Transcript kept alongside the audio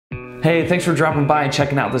Hey, thanks for dropping by and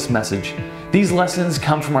checking out this message. These lessons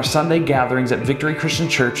come from our Sunday gatherings at Victory Christian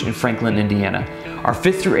Church in Franklin, Indiana. Our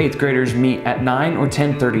 5th through 8th graders meet at 9 or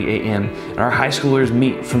 10:30 a.m. and our high schoolers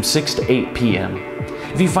meet from 6 to 8 p.m.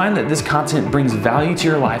 If you find that this content brings value to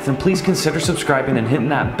your life, then please consider subscribing and hitting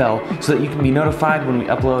that bell so that you can be notified when we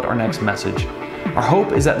upload our next message. Our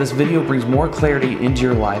hope is that this video brings more clarity into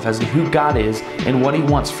your life as to who God is and what He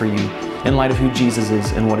wants for you in light of who Jesus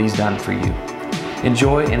is and what He's done for you.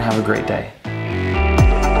 Enjoy and have a great day.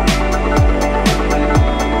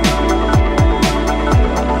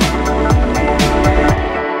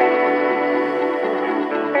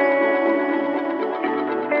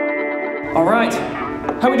 All right,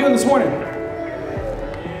 how are we doing this morning?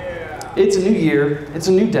 It's a new year, it's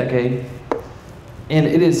a new decade, and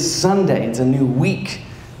it is Sunday, it's a new week.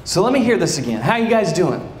 So let me hear this again. How are you guys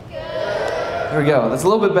doing? There we go. That's a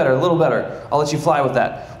little bit better, a little better. I'll let you fly with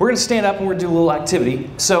that. We're going to stand up and we're going to do a little activity.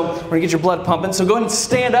 So we're going to get your blood pumping. So go ahead and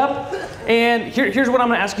stand up. And here's what I'm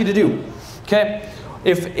going to ask you to do. Okay?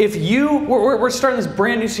 We're starting this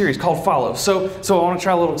brand new series called Follow. So I want to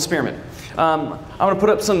try a little experiment. I'm going to put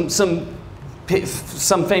up some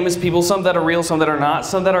famous people, some that are real, some that are not,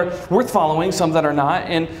 some that are worth following, some that are not.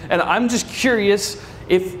 And I'm just curious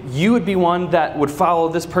if you would be one that would follow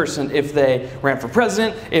this person if they ran for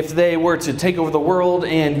president, if they were to take over the world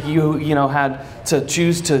and you had to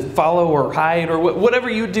choose to follow or hide or whatever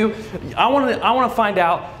you would do. I want to find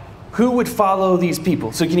out who would follow these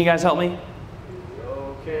people. So can you guys help me?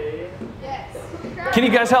 Okay. Yes. Can you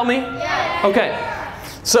guys help me? Yes. Okay.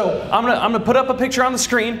 So I'm gonna put up a picture on the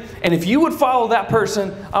screen, and if you would follow that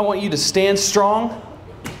person, I want you to stand strong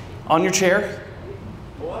on your chair,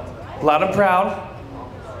 loud and proud.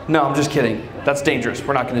 No, I'm just kidding. That's dangerous.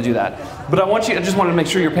 We're not going to do that. But I just wanted to make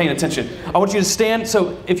sure you're paying attention. I want you to stand,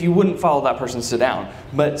 so if you wouldn't follow that person, sit down.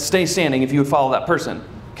 But stay standing if you would follow that person.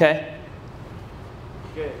 Okay?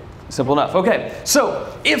 Okay. Simple enough. Okay,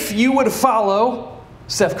 so if you would follow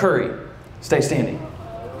Steph Curry, stay standing.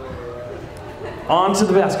 On to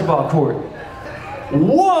the basketball court.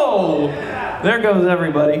 Whoa! There goes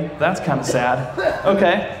everybody. That's kind of sad.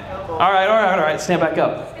 Okay. All right. Stand back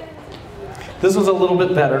up. This was a little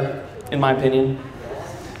bit better, in my opinion.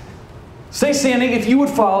 Stay standing if you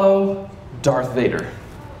would follow Darth Vader.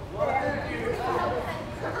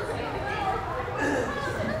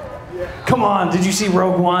 Come on, did you see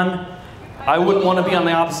Rogue One? I wouldn't want to be on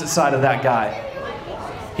the opposite side of that guy.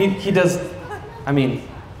 He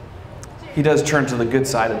does turn to the good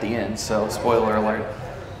side at the end, so spoiler alert.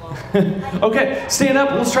 Okay, stand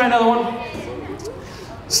up, let's try another one.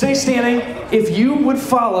 Stay standing if you would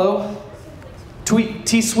follow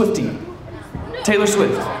T-Swifty, Taylor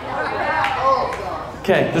Swift.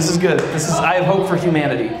 Okay, this is good. I have hope for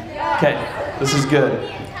humanity. Okay, this is good.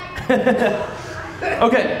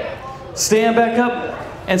 Okay, stand back up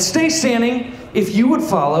and stay standing if you would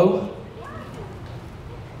follow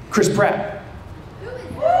Chris Pratt.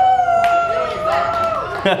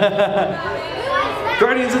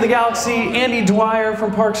 Guardians of the Galaxy, Andy Dwyer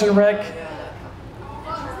from Parks and Rec.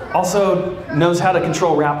 Also knows how to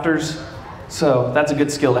control raptors. So that's a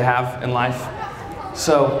good skill to have in life.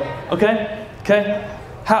 So, okay.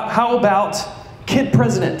 How about Kid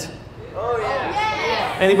President? Oh,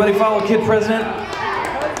 yeah. Anybody follow Kid President?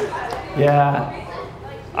 Yeah.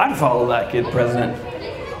 I'd follow that Kid President.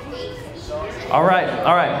 All right.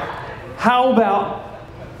 How about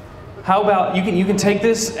you can take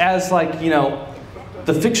this as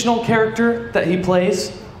the fictional character that he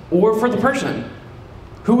plays, or for the person.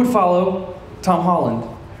 Who would follow Tom Holland?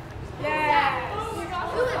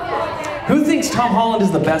 Who thinks Tom Holland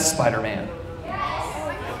is the best Spider-Man?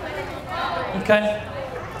 Okay.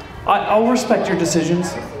 I'll respect your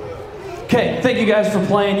decisions. Okay, thank you guys for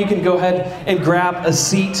playing. You can go ahead and grab a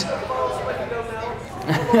seat.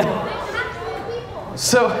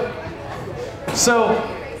 So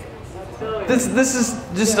this is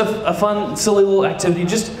just a fun, silly little activity.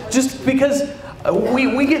 Just because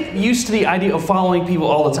we get used to the idea of following people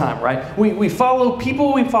all the time, right? We follow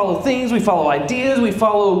people, we follow things, we follow ideas, we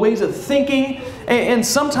follow ways of thinking, and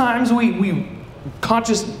sometimes we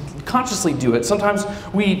consciously do it. Sometimes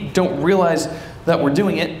we don't realize that we're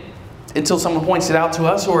doing it until someone points it out to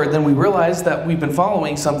us, or then we realize that we've been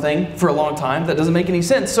following something for a long time that doesn't make any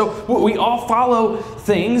sense. So we all follow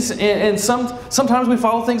things, and sometimes we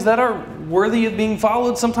follow things that are worthy of being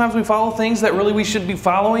followed. Sometimes we follow things that really we should be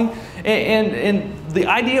following. And the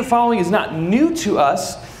idea of following is not new to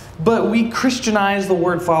us, but we Christianize the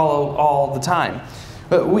word follow all the time.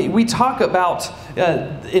 We talk about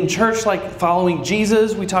in church like following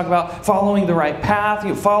Jesus. We talk about following the right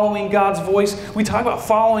path, following God's voice. We talk about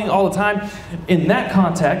following all the time in that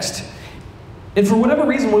context. And for whatever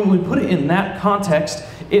reason, when we put it in that context,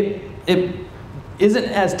 it isn't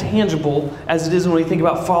as tangible as it is when we think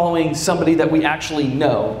about following somebody that we actually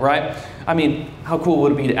know, right? I mean, how cool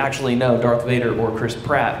would it be to actually know Darth Vader or Chris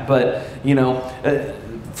Pratt? But,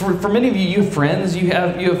 for many of you, you have friends, you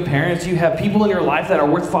have parents, you have people in your life that are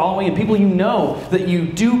worth following, and people you know that you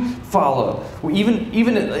do follow.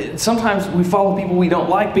 Even sometimes we follow people we don't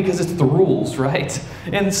like because it's the rules, right?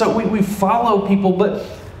 And so we follow people, but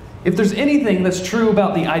if there's anything that's true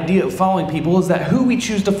about the idea of following people, is that who we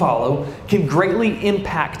choose to follow can greatly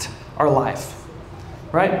impact our life,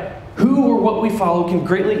 right? Who or what we follow can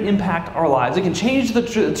greatly impact our lives. It can change the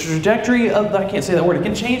trajectory of, I can't say that word, it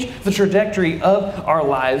can change the trajectory of our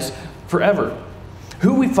lives forever.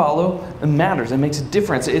 Who we follow matters. It makes a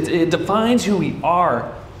difference. It defines who we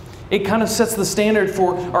are. It kind of sets the standard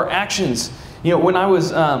for our actions. When I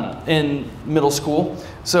was in middle school,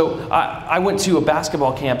 so I went to a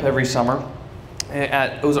basketball camp every summer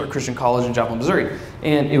at Ozark Christian College in Joplin, Missouri.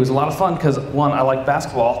 And it was a lot of fun because, one, I liked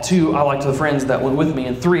basketball. Two, I liked the friends that went with me.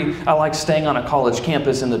 And three, I liked staying on a college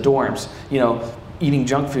campus in the dorms, eating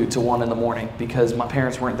junk food till 1 a.m. because my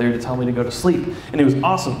parents weren't there to tell me to go to sleep. And it was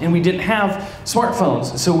awesome. And we didn't have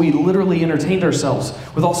smartphones, so we literally entertained ourselves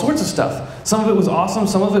with all sorts of stuff. Some of it was awesome,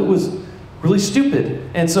 some of it was really stupid.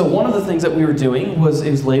 And so one of the things that we were doing was, it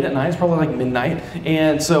was late at night, it's probably like midnight,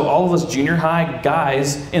 and so all of us junior high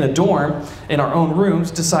guys in a dorm in our own rooms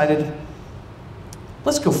decided,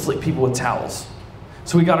 let's go flick people with towels.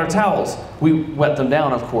 So we got our towels. We wet them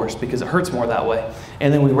down, of course, because it hurts more that way.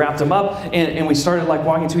 And then we wrapped them up, and we started like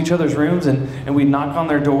walking to each other's rooms, and we'd knock on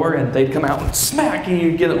their door, and they'd come out and smack, and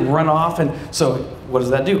you'd get them run off. And so what does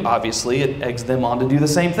that do? Obviously, it eggs them on to do the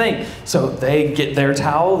same thing. So they get their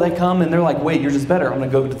towel, they come, and they're like, wait, you're just better. I'm going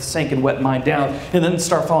to go to the sink and wet mine down, and then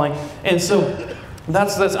start falling. And so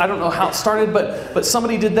that's I don't know how it started, but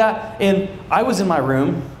somebody did that, and I was in my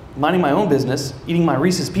room, minding my own business, eating my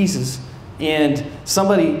Reese's Pieces, and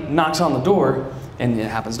somebody knocks on the door, and it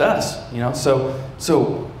happens to us,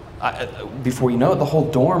 So before you know it, the whole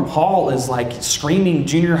dorm hall is like screaming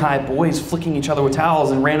junior high boys flicking each other with towels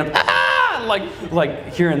and random,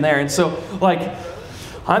 like here and there. And so,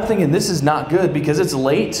 I'm thinking this is not good because it's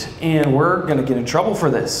late and we're going to get in trouble for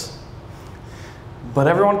this. But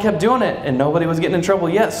everyone kept doing it and nobody was getting in trouble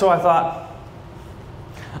yet. So I thought,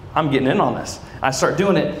 I'm getting in on this. I start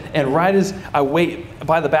doing it, and right as I wait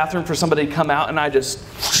by the bathroom for somebody to come out, and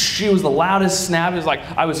she was the loudest snap. It was like,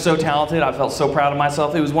 I was so talented. I felt so proud of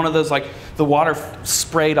myself. It was one of those, like, the water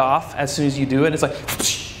sprayed off as soon as you do it. It's like,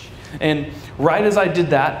 and right as I did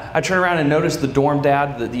that, I turned around and noticed the dorm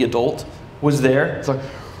dad, the adult, was there. It's like,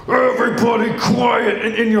 everybody quiet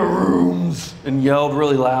and in your rooms, and yelled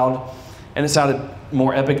really loud. And it sounded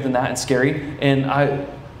more epic than that and scary. And I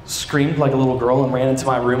screamed like a little girl and ran into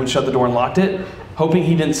my room and shut the door and locked it, hoping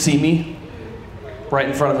he didn't see me right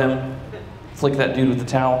in front of him, flick that dude with the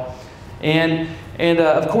towel. And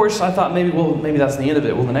of course, I thought maybe that's the end of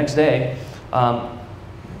it. Well, the next day,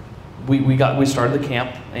 we started the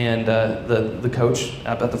camp, and the coach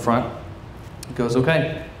up at the front goes,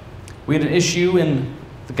 okay, we had an issue in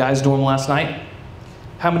the guys' dorm last night.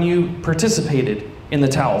 How many of you participated in the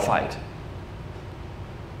towel fight?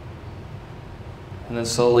 And then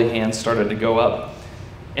slowly hands started to go up.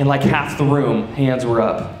 And like half the room, hands were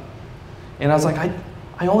up. And I was like,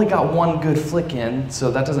 I only got one good flick in, so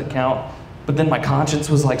that doesn't count. But then my conscience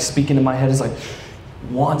was like speaking in my head. It's like,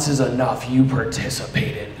 once is enough, you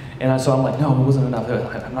participated. And so I'm like, no, it wasn't enough.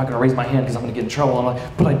 I'm not going to raise my hand because I'm going to get in trouble. I'm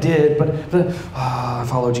like, but I did, I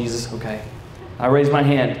follow Jesus, okay. I raised my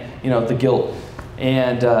hand, the guilt.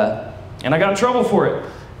 And I got in trouble for it.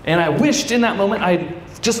 And I wished in that moment I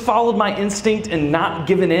just followed my instinct and not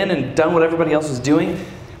given in and done what everybody else was doing.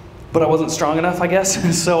 But I wasn't strong enough, I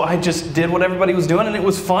guess. So I just did what everybody was doing, and it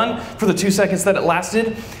was fun for the 2 seconds that it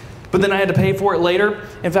lasted. But then I had to pay for it later.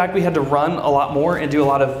 In fact, we had to run a lot more and do a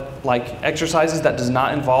lot of exercises that does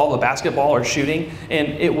not involve a basketball or shooting. And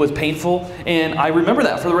it was painful. And I remember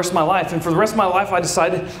that for the rest of my life. And for the rest of my life, I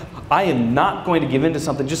decided I am not going to give in to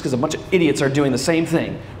something just because a bunch of idiots are doing the same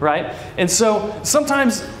thing, right? And so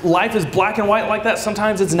sometimes life is black and white like that.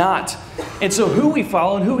 Sometimes it's not. And so who we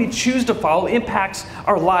follow and who we choose to follow impacts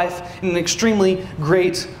our life in an extremely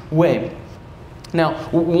great way. Now,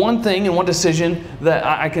 one thing and one decision that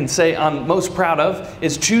I can say I'm most proud of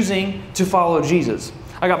is choosing to follow Jesus.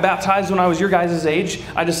 I got baptized when I was your guys' age.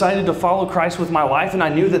 I decided to follow Christ with my life, and I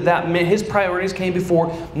knew that meant his priorities came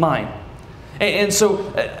before mine. And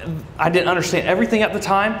so I didn't understand everything at the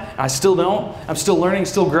time. I still don't. I'm still learning,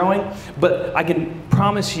 still growing. But I can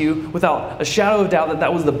promise you without a shadow of doubt that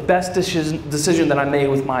that was the best decision that I made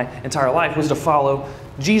with my entire life, was to follow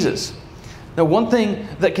Jesus. Now, one thing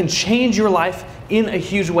that can change your life in a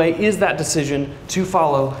huge way is that decision to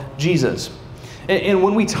follow Jesus. And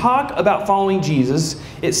when we talk about following Jesus,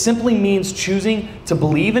 it simply means choosing to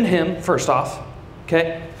believe in Him, first off,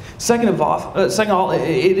 okay? Second of all,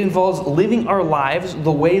 it involves living our lives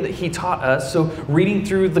the way that He taught us. So reading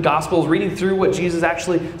through the Gospels, reading through what Jesus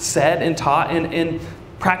actually said and taught, and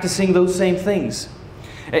practicing those same things.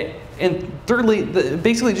 And thirdly, it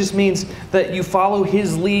basically just means that you follow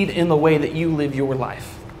His lead in the way that you live your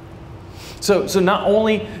life. So not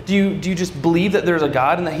only do you just believe that there's a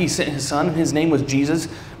God and that He sent His Son and His name was Jesus,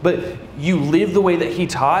 but you live the way that He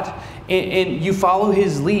taught, and you follow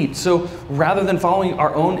His lead. So rather than following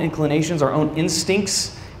our own inclinations, our own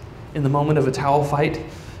instincts in the moment of a towel fight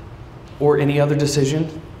or any other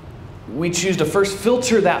decision, we choose to first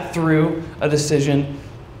filter that through a decision.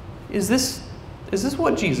 Is this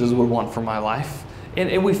what Jesus would want for my life?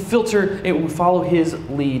 And we filter and we follow His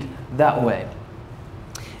lead that way.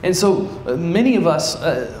 And so many of us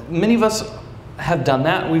have done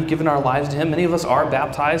that. We've given our lives to Him. Many of us are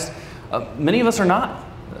baptized. Many of us are not.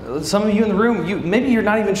 Some of you in the room, maybe you're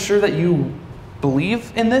not even sure that you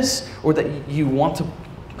believe in this, or that you want to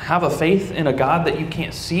have a faith in a God that you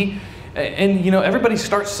can't see. And everybody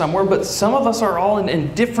starts somewhere, but some of us are all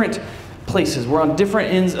in different places. We're on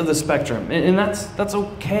different ends of the spectrum, and that's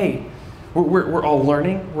okay. We're all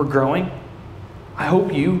learning. We're growing. I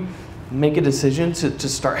hope you make a decision to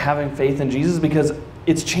start having faith in Jesus, because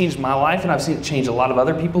it's changed my life, and I've seen it change a lot of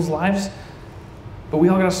other people's lives. But we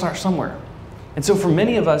all got to start somewhere. And so for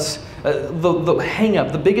many of us, the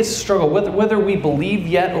hang-up, the biggest struggle, whether we believe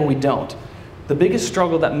yet or we don't, the biggest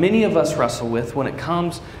struggle that many of us wrestle with when it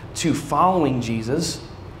comes to following Jesus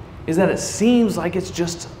is that it seems like it's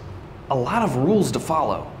just a lot of rules to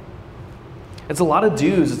follow. It's a lot of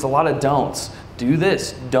do's, it's a lot of don'ts. Do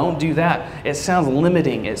this, don't do that. It sounds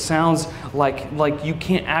limiting. It sounds like you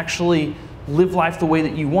can't actually live life the way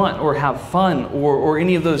that you want, or have fun, or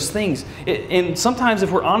any of those things. And sometimes,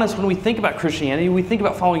 if we're honest, when we think about Christianity, we think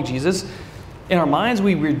about following Jesus, in our minds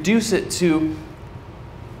we reduce it to,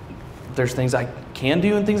 there's things I can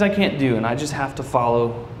do and things I can't do, and I just have to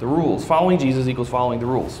follow the rules. Following Jesus equals following the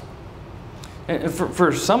rules. And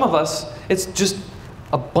for some of us, it's just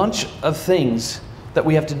a bunch of things that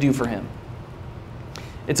we have to do for Him.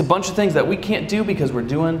 It's a bunch of things that we can't do because we're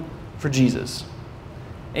doing for Jesus.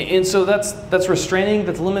 And so that's restraining,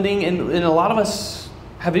 that's limiting, and a lot of us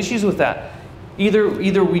have issues with that. Either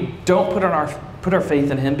we don't put our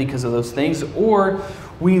faith in Him because of those things, or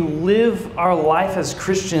we live our life as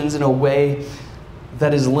Christians in a way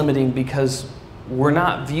that is limiting because we're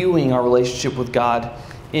not viewing our relationship with God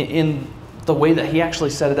in the way that He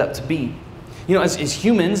actually set it up to be. As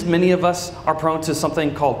humans, many of us are prone to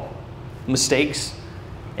something called mistakes,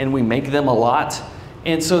 and we make them a lot.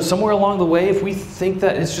 And so somewhere along the way, if we think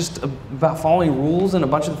that it's just about following rules and a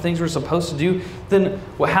bunch of the things we're supposed to do, then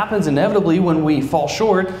what happens inevitably when we fall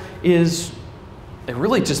short is it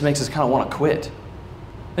really just makes us kind of want to quit.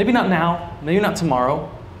 Maybe not now, maybe not tomorrow,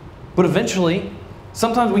 but eventually,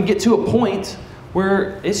 sometimes we get to a point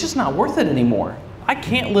where it's just not worth it anymore. I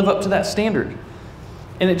can't live up to that standard.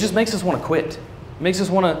 And it just makes us want to quit. It makes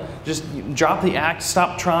us want to just drop the act,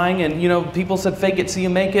 stop trying. And, people said fake it till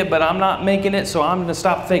you make it, but I'm not making it, so I'm going to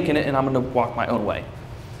stop faking it and I'm going to walk my own way.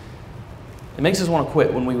 It makes us want to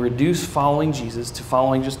quit when we reduce following Jesus to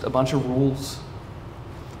following just a bunch of rules.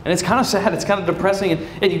 And it's kind of sad, it's kind of depressing.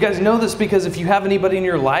 And you guys know this because if you have anybody in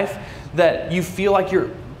your life that you feel like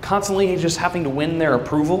you're constantly just having to win their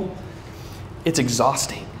approval, it's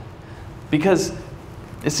exhausting. Because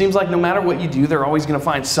it seems like no matter what you do, they're always going to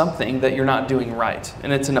find something that you're not doing right.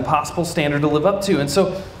 And it's an impossible standard to live up to. And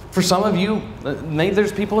so for some of you, maybe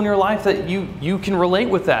there's people in your life that you can relate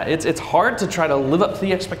with that. It's hard to try to live up to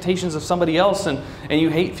the expectations of somebody else, and you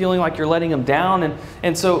hate feeling like you're letting them down.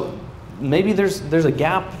 And so maybe there's a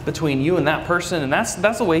gap between you and that person, and that's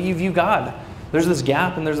the way you view God. There's this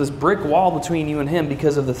gap and there's this brick wall between you and Him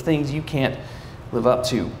because of the things you can't live up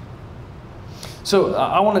to. So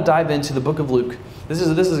I want to dive into the book of Luke. This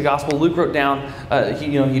is a gospel Luke wrote down. He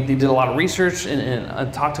did a lot of research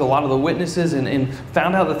and talked to a lot of the witnesses and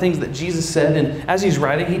found out the things that Jesus said. And as he's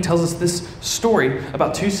writing, he tells us this story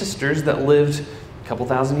about two sisters that lived a couple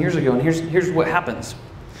thousand years ago. And here's what happens.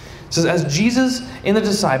 It says, as Jesus and the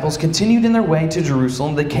disciples continued in their way to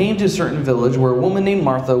Jerusalem, they came to a certain village where a woman named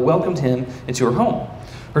Martha welcomed him into her home.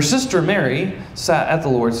 Her sister Mary sat at the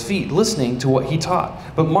Lord's feet, listening to what he taught.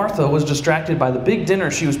 But Martha was distracted by the big dinner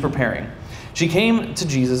she was preparing. She came to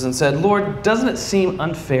Jesus and said, "Lord, doesn't it seem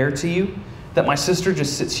unfair to you that my sister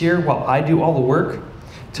just sits here while I do all the work?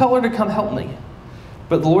 Tell her to come help me."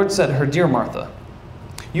 But the Lord said to her, "Dear Martha,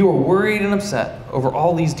 you are worried and upset over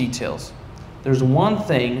all these details. There's one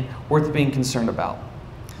thing worth being concerned about.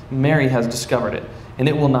 Mary has discovered it, and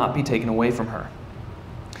it will not be taken away from her."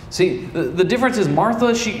 See, the difference is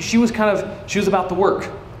Martha, she was about the work.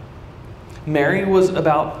 Mary was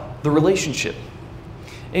about the relationship.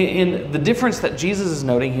 And the difference that Jesus is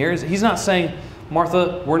noting here is he's not saying,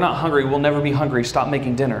 "Martha, we're not hungry, we'll never be hungry, stop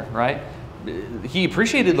making dinner," right? He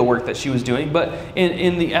appreciated the work that she was doing, but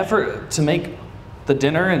in the effort to make the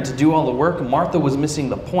dinner and to do all the work, Martha was missing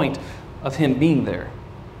the point of him being there.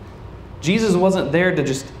 Jesus wasn't there to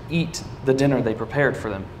just eat the dinner they prepared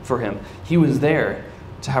for him. He was there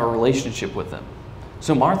to have a relationship with them.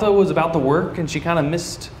 So Martha was about the work and she kind of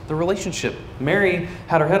missed the relationship. Mary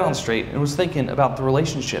had her head on straight and was thinking about the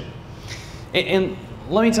relationship. And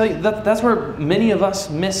let me tell you, that's where many of us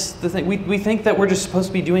miss the thing. We think that we're just supposed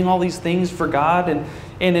to be doing all these things for God, and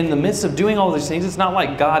in the midst of doing all these things, it's not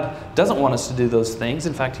like God doesn't want us to do those things.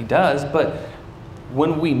 In fact, He does. But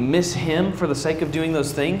when we miss Him for the sake of doing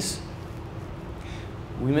those things,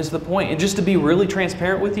 we miss the point. And just to be really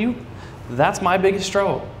transparent with you, that's my biggest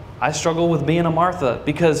struggle. I struggle with being a Martha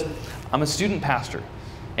because I'm a student pastor.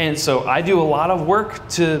 And so I do a lot of work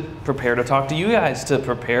to prepare to talk to you guys, to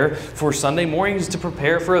prepare for Sunday mornings, to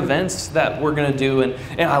prepare for events that we're going to do. And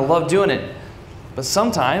I love doing it. But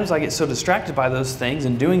sometimes I get so distracted by those things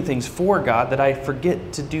and doing things for God that I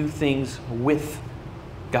forget to do things with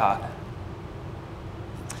God.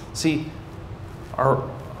 See,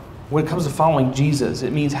 when it comes to following Jesus,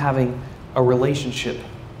 it means having a relationship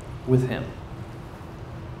with Him.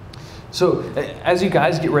 So as you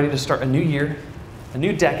guys get ready to start a new year, a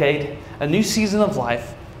new decade, a new season of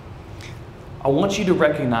life, I want you to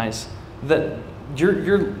recognize that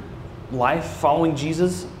your life following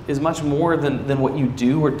Jesus is much more than what you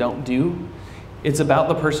do or don't do. It's about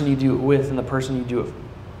the person you do it with and the person you do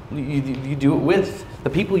it with, the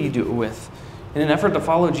people you do it with. In an effort to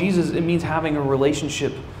follow Jesus, it means having a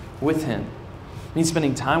relationship with Him. It means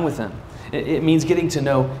spending time with Him. It means getting to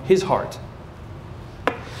know His heart.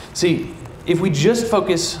 See, if we just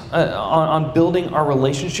focus on building our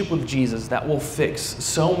relationship with Jesus, that will fix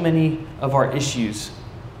so many of our issues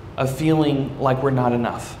of feeling like we're not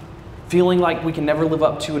enough, feeling like we can never live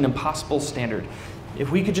up to an impossible standard.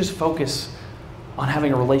 If we could just focus on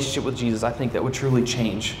having a relationship with Jesus, I think that would truly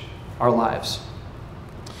change our lives.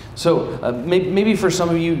 So maybe for some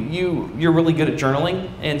of you're really good at journaling,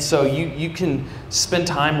 and so you can spend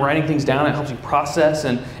time writing things down. It helps you process,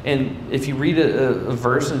 and if you read a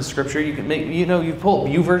verse in Scripture, you can you pull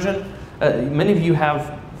up YouVersion. Many of you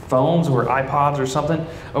have phones or iPods or something,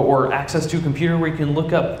 or access to a computer where you can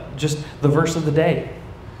look up just the verse of the day.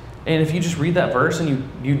 And if you just read that verse and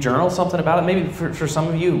you journal something about it, maybe for some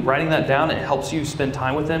of you, writing that down, it helps you spend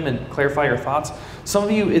time with Him and clarify your thoughts. Some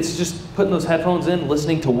of you, it's just putting those headphones in,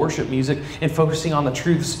 listening to worship music, and focusing on the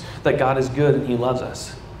truths that God is good and He loves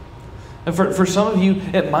us. And for some of you,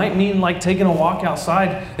 it might mean like taking a walk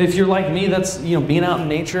outside. If you're like me, that's being out in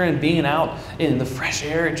nature and being out in the fresh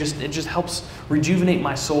air. It just helps rejuvenate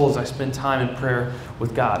my soul as I spend time in prayer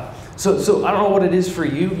with God. So I don't know what it is for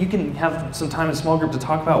you. You can have some time in small group to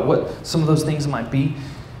talk about what some of those things might be.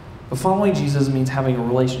 But following Jesus means having a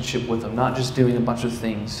relationship with Him, not just doing a bunch of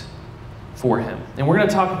things for Him. And we're going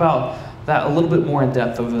to talk about that a little bit more in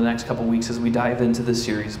depth over the next couple weeks as we dive into this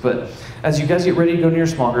series. But as you guys get ready to go to your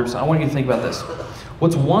small groups, I want you to think about this.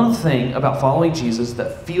 What's one thing about following Jesus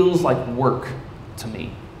that feels like work to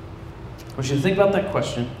me? I want you to think about that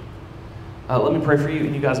question. Let me pray for you,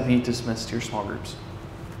 and you guys will be dismissed to your small groups.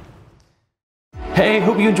 Hey,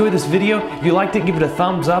 hope you enjoyed this video. If you liked it, give it a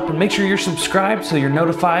thumbs up, and make sure you're subscribed so you're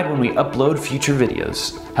notified when we upload future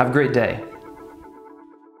videos. Have a great day.